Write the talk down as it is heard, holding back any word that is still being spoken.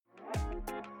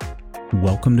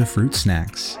Welcome to Fruit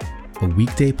Snacks, a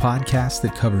weekday podcast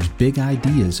that covers big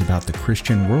ideas about the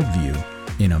Christian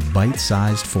worldview in a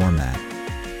bite-sized format.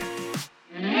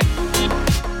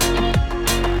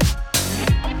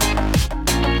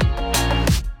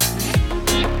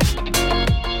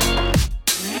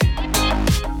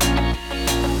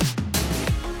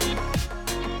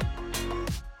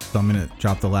 So I'm going to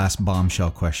drop the last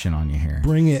bombshell question on you here.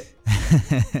 Bring it.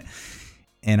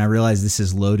 And I realize this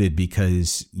is loaded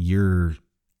because you're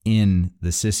in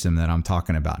the system that I'm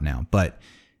talking about now. But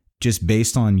just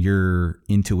based on your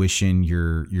intuition,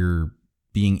 your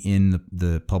being in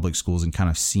the public schools and kind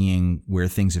of seeing where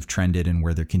things have trended and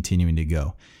where they're continuing to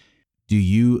go, do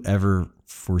you ever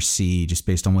foresee, just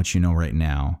based on what you know right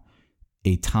now,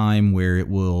 a time where it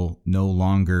will no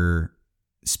longer,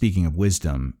 speaking of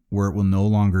wisdom, where it will no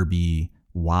longer be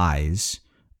wise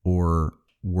or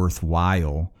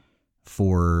worthwhile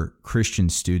for Christian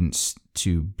students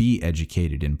to be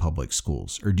educated in public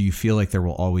schools? Or do you feel like there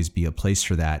will always be a place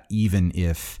for that, even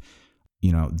if,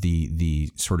 you know, the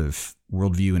sort of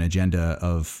worldview and agenda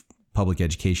of public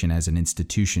education as an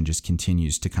institution just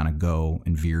continues to kind of go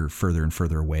and veer further and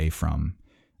further away from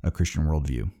a Christian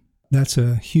worldview? That's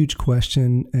a huge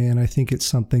question, and I think it's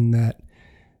something that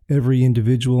every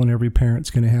individual and every parent's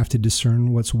going to have to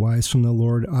discern what's wise from the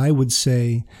Lord. I would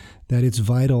say that it's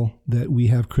vital that we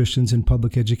have Christians in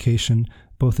public education,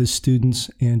 both as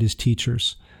students and as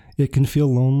teachers. It can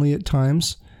feel lonely at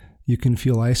times. You can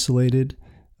feel isolated.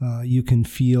 You can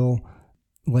feel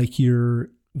like your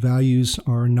values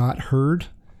are not heard,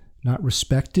 not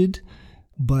respected.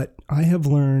 But I have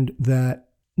learned that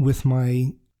with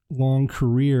my long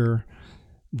career,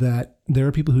 that there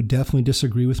are people who definitely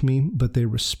disagree with me, but they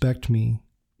respect me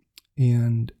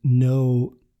and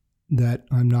know that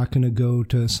I'm not going to go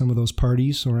to some of those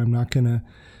parties or I'm not going to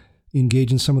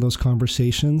engage in some of those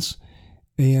conversations.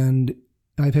 And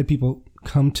I've had people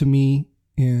come to me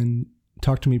and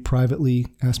talk to me privately,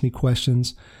 ask me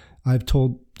questions. I've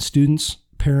told students,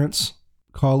 parents,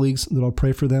 colleagues that I'll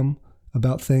pray for them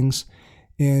about things.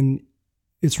 And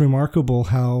it's remarkable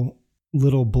how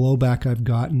little blowback I've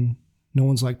gotten. No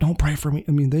one's like, don't pray for me.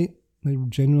 I mean, they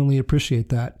genuinely appreciate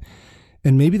that.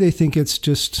 And maybe they think it's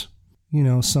just, you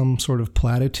know, some sort of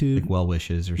platitude. Like well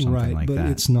wishes or something like that. Right,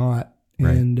 but it's not.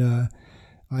 Right. And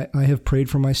I have prayed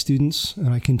for my students,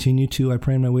 and I continue to. I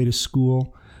pray on my way to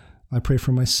school. I pray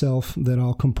for myself that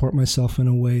I'll comport myself in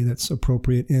a way that's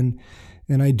appropriate. And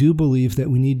I do believe that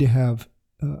we need to have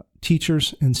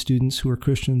teachers and students who are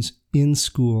Christians in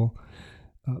school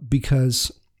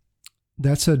because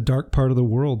that's a dark part of the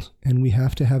world, and we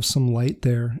have to have some light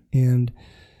there. And,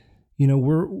 you know,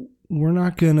 we're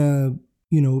not going to,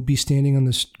 you know, be standing on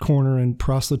this corner and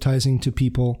proselytizing to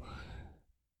people,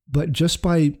 but just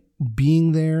by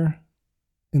being there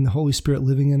and the Holy Spirit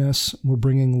living in us, we're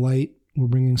bringing light, we're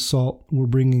bringing salt, we're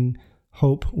bringing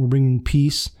hope, we're bringing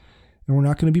peace, and we're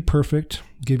not going to be perfect.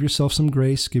 Give yourself some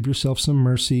grace, give yourself some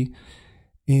mercy,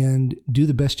 and do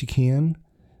the best you can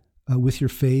with your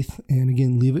faith, and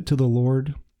again, leave it to the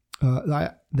Lord.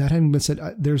 That having been said,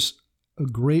 there's a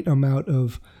great amount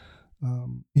of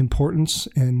importance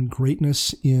and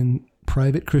greatness in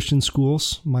private Christian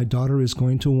schools. My daughter is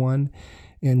going to one,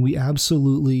 and we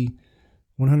absolutely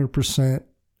 100%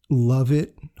 love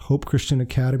it. Hope Christian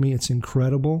Academy, it's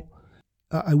incredible.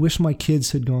 I wish my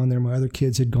kids had gone there, my other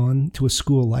kids had gone to a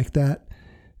school like that.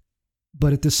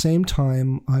 But at the same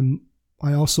time,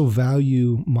 I also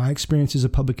value my experience as a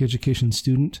public education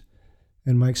student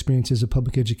and my experience as a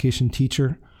public education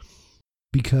teacher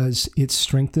because it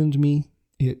strengthened me.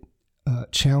 It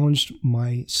challenged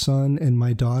my son and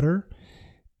my daughter,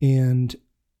 and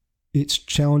it's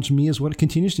challenged me as what it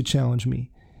continues to challenge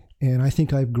me. And I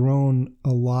think I've grown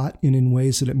a lot in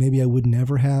ways that maybe I would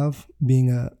never have being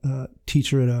a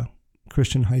teacher at a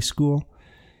Christian high school.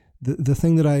 The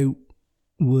thing that I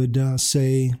would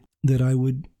say that I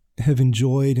would have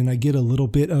enjoyed, and I get a little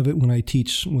bit of it when I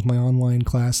teach with my online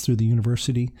class through the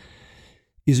university,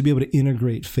 is to be able to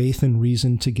integrate faith and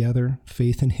reason together,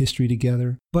 faith and history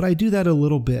together. But I do that a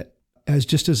little bit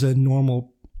as a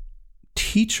normal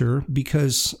teacher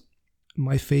because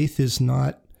my faith is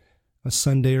not a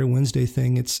Sunday or Wednesday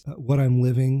thing. It's what I'm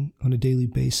living on a daily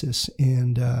basis.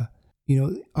 And, you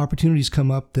know, opportunities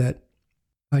come up that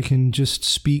I can just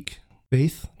speak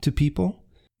faith to people.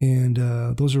 And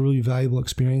those are really valuable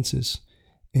experiences,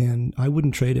 and I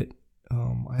wouldn't trade it.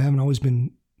 I haven't always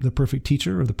been the perfect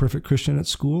teacher or the perfect Christian at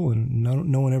school, and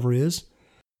no one ever is.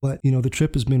 But, you know, the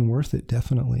trip has been worth it,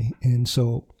 definitely. And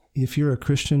so if you're a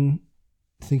Christian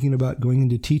thinking about going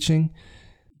into teaching,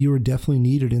 you are definitely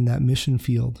needed in that mission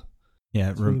field. Yeah,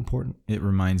 it's really important. It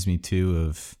reminds me, too,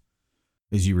 of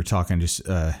as you were talking, just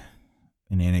an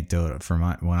anecdote from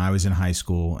when I was in high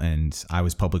school, and I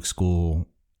was public school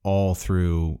all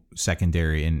through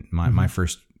secondary, and my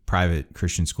first private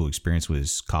Christian school experience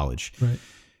was college. Right.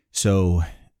 So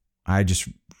I just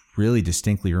really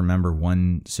distinctly remember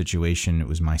one situation. It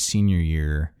was my senior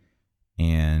year,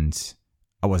 and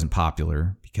I wasn't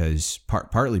popular because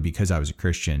partly because I was a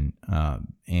Christian,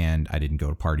 and I didn't go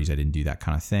to parties. I didn't do that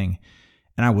kind of thing.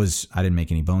 And I didn't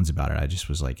make any bones about it. I just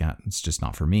was like, it's just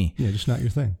not for me. Yeah, just not your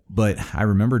thing. But I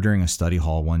remember during a study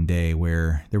hall one day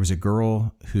where there was a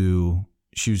girl who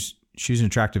she was an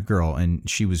attractive girl, and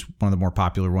she was one of the more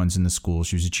popular ones in the school.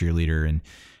 She was a cheerleader. And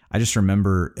I just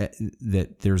remember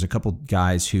that there was a couple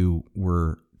guys who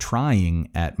were trying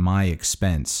at my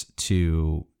expense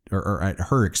or at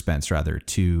her expense rather,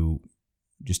 to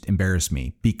just embarrass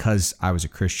me because I was a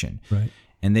Christian. Right.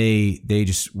 And they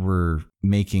just were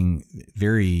making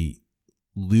very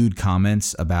lewd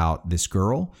comments about this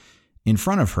girl in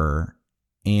front of her,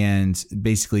 and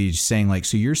basically just saying like,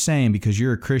 so you're saying because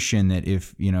you're a Christian that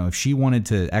if she wanted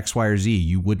to X, Y, or Z,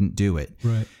 you wouldn't do it.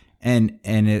 Right. And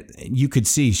you could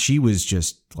see she was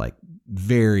just like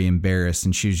very embarrassed,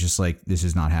 and she was just like, this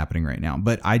is not happening right now.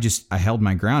 But I held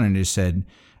my ground and just said,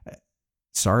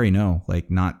 sorry, no,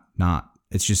 like not.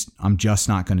 It's just, I'm just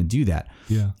not going to do that.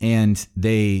 Yeah. And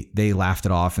they laughed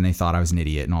it off, and they thought I was an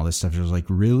idiot and all this stuff. I was like,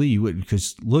 really? You would?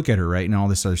 Because look at her, right? And all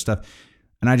this other stuff.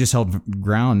 And I just held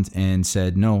ground and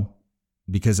said, no,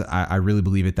 because I really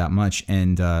believe it that much.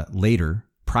 And later,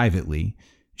 privately,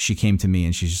 she came to me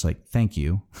and she's just like, thank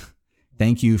you.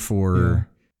 Thank you for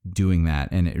doing that.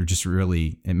 And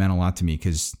it meant a lot to me,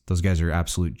 because those guys are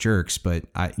absolute jerks. But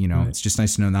it's just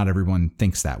nice to know not everyone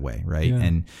thinks that way. Right. Yeah.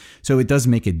 And so it does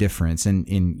make a difference. And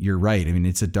you're right. I mean,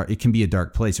 it can be a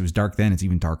dark place. It was dark then. It's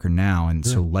even darker now. And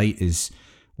so light is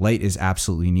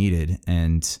absolutely needed.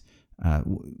 And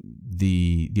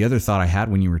the other thought I had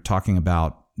when you were talking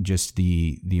about just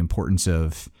the importance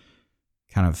of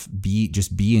kind of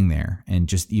just being there, and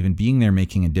just even being there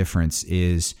making a difference,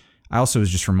 is I also was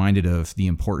just reminded of the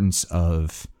importance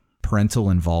of parental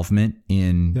involvement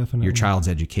in your child's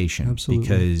education. Absolutely.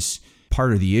 Because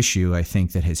part of the issue I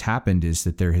think that has happened is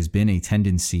that there has been a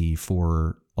tendency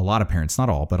for a lot of parents, not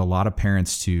all, but a lot of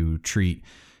parents, to treat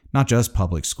not just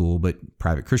public school, but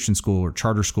private Christian school or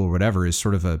charter school or whatever is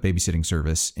sort of a babysitting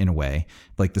service in a way.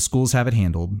 Like, the schools have it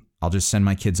handled. I'll just send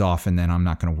my kids off, and then I'm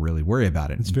not going to really worry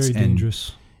about it. It's very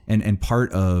dangerous. And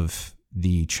part of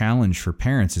the challenge for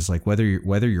parents is like, whether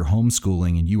you're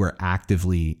homeschooling and you are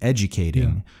actively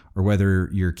educating, or whether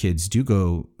your kids do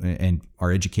go and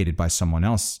are educated by someone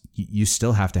else, you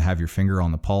still have to have your finger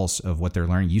on the pulse of what they're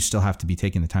learning. You still have to be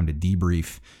taking the time to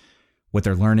debrief what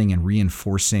they're learning and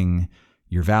reinforcing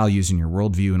your values and your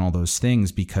worldview and all those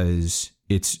things, because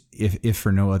it's, if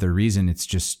for no other reason, it's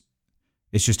just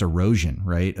erosion,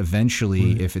 right?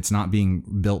 Eventually, if it's not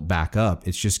being built back up,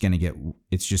 it's just going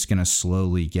to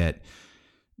slowly get,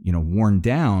 worn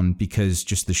down, because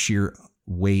just the sheer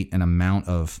weight and amount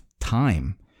of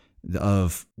time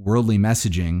of worldly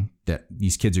messaging that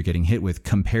these kids are getting hit with,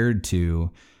 compared to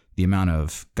the amount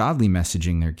of godly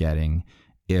messaging they're getting.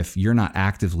 If you're not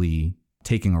actively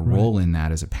taking a role in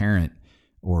that as a parent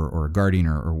or a guardian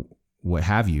or what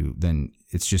have you, then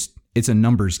it's a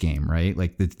numbers game, right?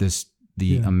 Like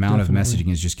the amount of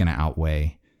messaging is just going to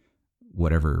outweigh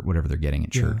whatever they're getting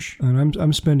at church. And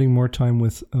I'm spending more time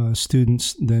with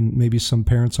students than maybe some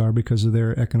parents are, because of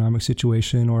their economic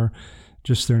situation, or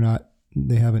just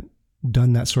they haven't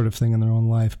done that sort of thing in their own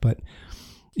life. But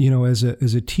as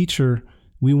a teacher,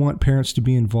 we want parents to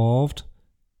be involved.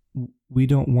 We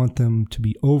don't want them to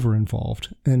be over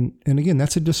involved. And again,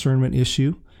 that's a discernment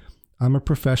issue. I'm a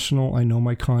professional. I know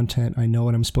my content. I know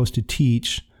what I'm supposed to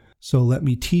teach. So let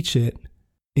me teach it.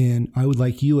 And I would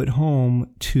like you at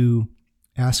home to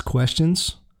ask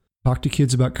questions, talk to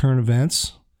kids about current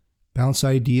events, bounce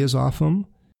ideas off them.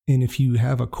 And if you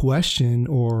have a question,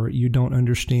 or you don't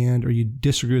understand, or you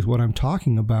disagree with what I'm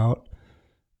talking about,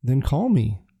 then call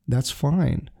me. That's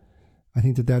fine. I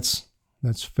think that's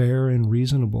fair and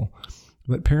reasonable.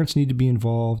 But parents need to be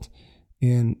involved,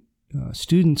 and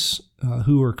students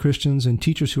who are Christians and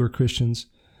teachers who are Christians,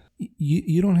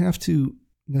 you don't have to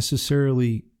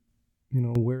necessarily,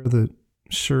 wear the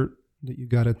shirt that you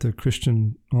got at the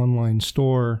Christian online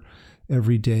store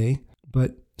every day,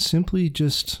 but simply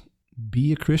just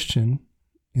be a Christian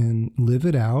and live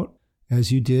it out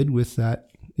as you did with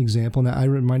that example. Now, I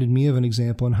reminded me of an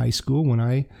example in high school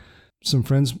when some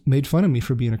friends made fun of me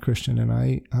for being a Christian,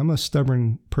 and I'm a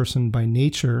stubborn person by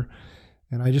nature,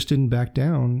 and I just didn't back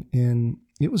down. And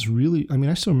it was really,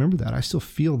 I still remember that. I still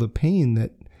feel the pain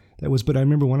that But I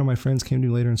remember one of my friends came to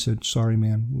me later and said, sorry,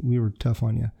 man, we were tough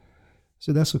on you.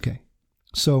 So that's okay.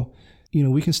 So,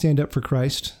 we can stand up for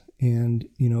Christ. And,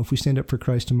 if we stand up for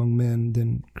Christ among men,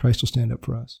 then Christ will stand up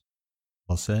for us.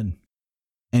 Well said.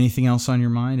 Anything else on your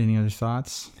mind? Any other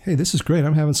thoughts? Hey, this is great.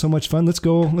 I'm having so much fun. Let's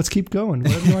go. Let's keep going.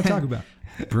 Whatever you want to talk about.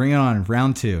 Bring it on.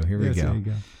 Round 2. Here we go. There you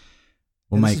go.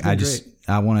 Well, Mike,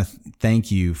 I want to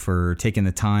thank you for taking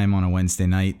the time on a Wednesday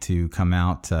night to come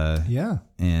out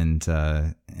and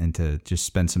to just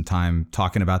spend some time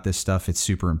talking about this stuff. It's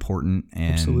super important.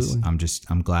 And absolutely.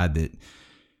 I'm glad that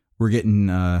we're getting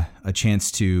a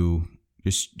chance to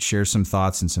just share some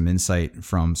thoughts and some insight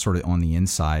from sort of on the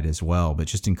inside as well, but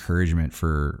just encouragement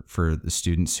for the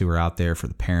students who are out there, for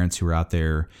the parents who are out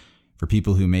there, for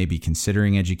people who may be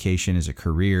considering education as a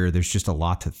career. There's just a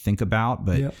lot to think about,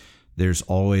 but there's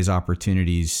always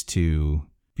opportunities to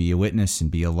be a witness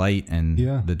and be a light, and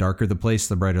the darker the place,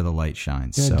 the brighter the light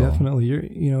shines. Yeah, so. Definitely.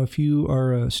 If you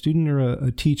are a student or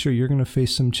a teacher, you're going to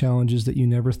face some challenges that you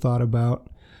never thought about.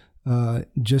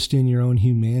 Just in your own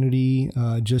humanity,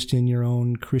 just in your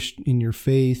own in your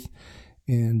faith,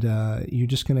 and you're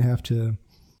just going to have to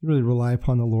really rely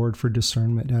upon the Lord for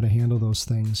discernment how to handle those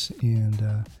things. And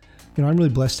I'm really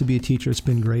blessed to be a teacher. It's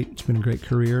been great. It's been a great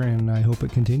career, and I hope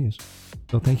it continues.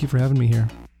 So thank you for having me here.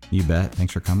 You bet.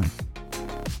 Thanks for coming.